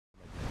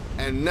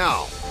And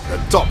now, the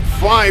top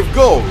 5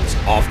 goals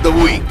of the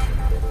week.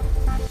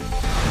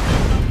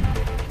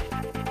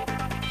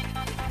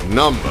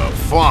 Number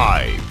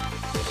 5.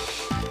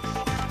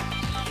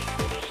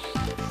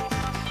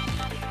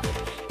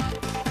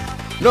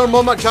 Nur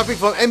Mohammad Shafiq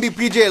from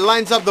MBPJ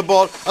lines up the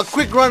ball, a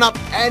quick run up,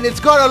 and it's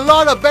got a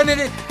lot of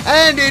Benedict,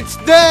 and it's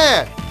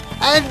there!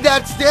 And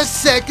that's their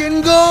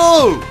second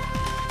goal!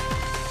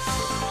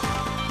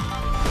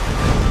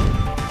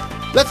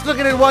 Let's look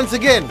at it once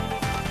again.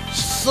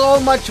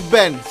 So much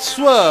bend,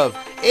 swerve,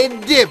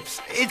 it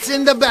dips, it's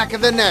in the back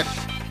of the net.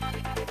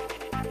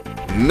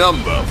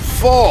 Number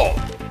 4.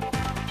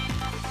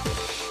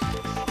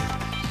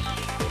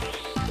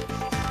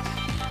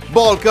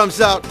 Ball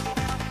comes out.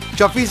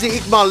 Shafizi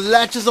Iqmal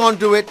latches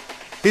onto it.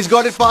 He's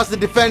got it past the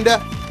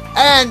defender,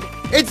 and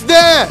it's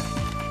there!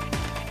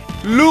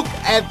 Look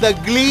at the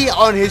glee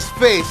on his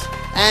face,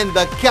 and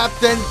the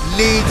captain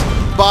leads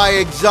by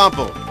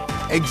example.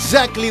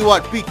 Exactly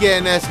what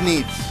PKNS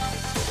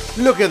needs.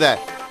 Look at that.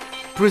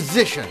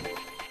 Precision.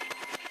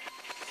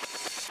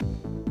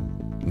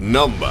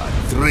 Number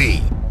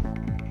 3.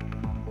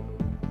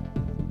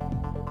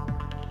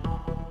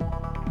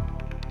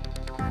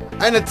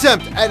 An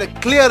attempt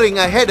at clearing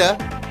a header.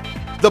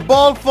 The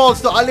ball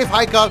falls to Alif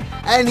Haikal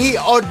and he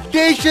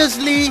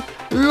audaciously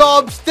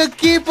lobs the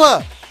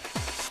keeper.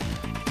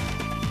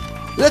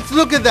 Let's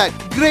look at that.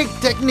 Great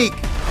technique.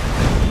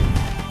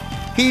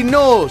 He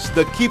knows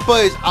the keeper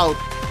is out,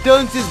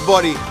 turns his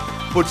body,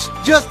 puts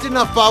just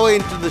enough power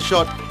into the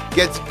shot,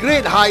 gets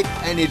great height,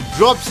 and it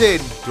drops in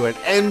to an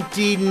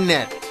empty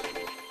net.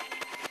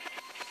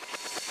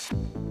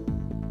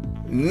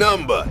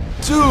 Number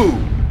 2.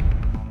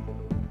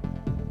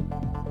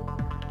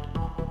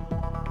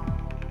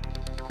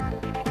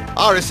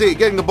 RSA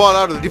getting the ball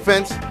out of the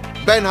defense.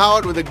 Ben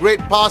Howard with a great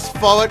pass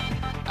forward.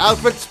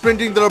 Alfred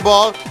sprinting to the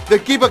ball. The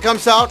keeper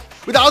comes out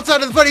with the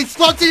outside of the foot. He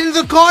slots it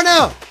into the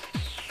corner.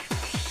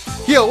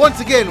 Here, once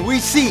again, we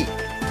see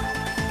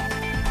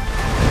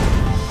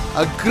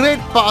a great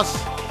pass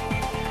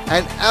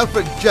and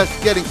Alfred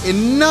just getting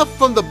enough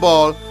from the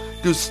ball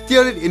to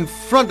steer it in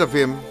front of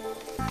him.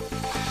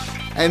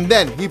 And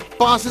then he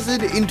passes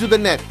it into the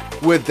net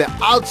with the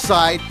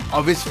outside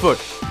of his foot.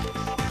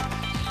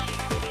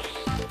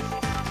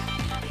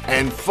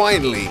 And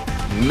finally,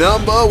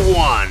 number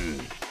 1.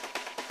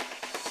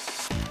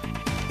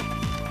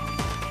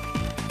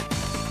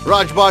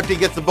 Raj Bharti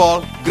gets the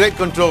ball, great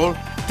control,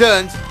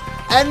 turns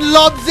and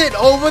lobs it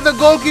over the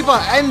goalkeeper,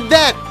 and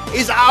that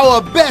is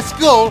our best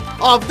goal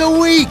of the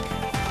week.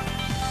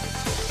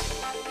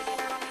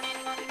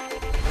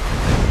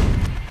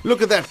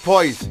 Look at that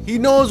poise. He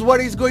knows what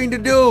he's going to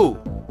do.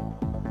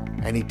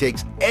 And he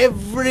takes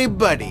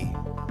everybody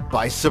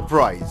by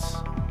surprise.